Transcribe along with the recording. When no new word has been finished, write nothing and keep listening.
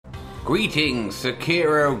Greetings,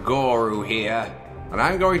 Sekiro Guru here, and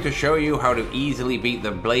I'm going to show you how to easily beat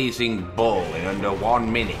the Blazing Bull in under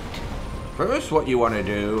 1 minute. First, what you want to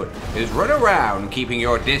do is run around keeping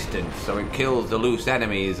your distance so it kills the loose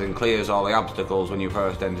enemies and clears all the obstacles when you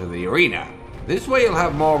first enter the arena. This way you'll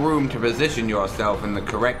have more room to position yourself in the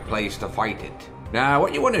correct place to fight it. Now,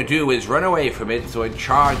 what you want to do is run away from it so it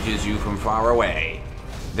charges you from far away.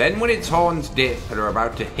 Then when its horns dip and are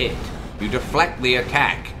about to hit, you deflect the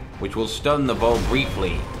attack, which will stun the bull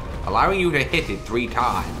briefly, allowing you to hit it 3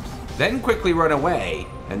 times. Then quickly run away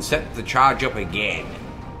and set the charge up again.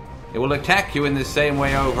 It will attack you in the same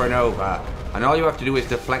way over and over, and all you have to do is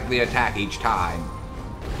deflect the attack each time.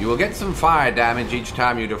 You will get some fire damage each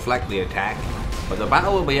time you deflect the attack, but the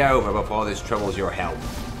battle will be over before this troubles your health.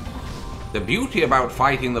 The beauty about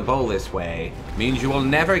fighting the bull this way means you will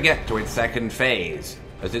never get to its second phase,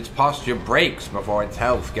 as its posture breaks before its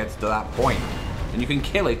health gets to that point, and you can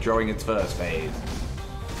kill it during its first phase.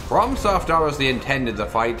 FromSoft obviously intended the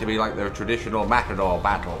fight to be like their traditional Matador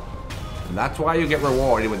battle, and that's why you get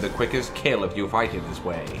rewarded with the quickest kill if you fight it this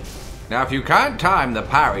way. Now, if you can't time the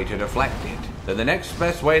parry to deflect it, then the next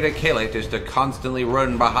best way to kill it is to constantly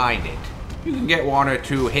run behind it. You can get 1 or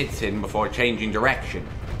 2 hits in before changing direction.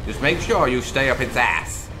 Just make sure you stay up its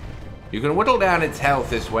ass. You can whittle down its health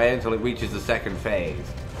this way until it reaches the second phase.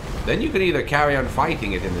 Then you can either carry on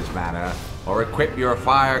fighting it in this manner, or equip your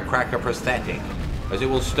firecracker prosthetic, as it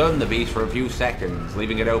will stun the beast for a few seconds,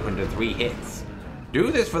 leaving it open to 3 hits.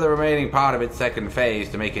 Do this for the remaining part of its second phase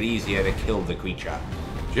to make it easier to kill the creature.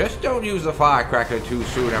 Just don't use the firecracker too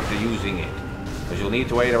soon after using it, as you'll need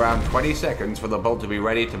to wait around 20 seconds for the bolt to be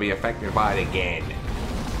ready to be affected by it again.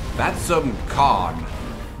 That's some con,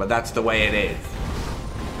 but that's the way it is.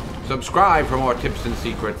 Subscribe for more tips and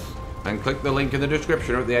secrets, and click the link in the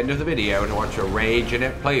description at the end of the video to watch a Rage in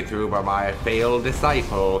It playthrough by my failed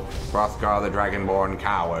disciple, Hrothgar the Dragonborn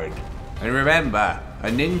Coward. And remember, a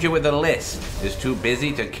ninja with a list is too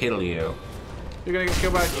busy to kill you. You're gonna get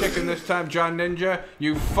killed by a chicken this time, John Ninja?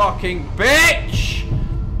 You fucking bitch!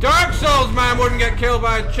 Dark Souls man wouldn't get killed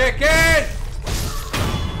by a chicken!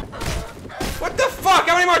 What the fuck?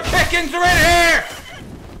 How many more chickens are in here?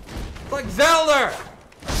 It's like Zelda!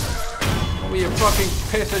 Will you fucking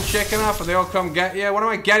piss a chicken off and they all come get you? What am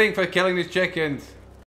I getting for killing these chickens?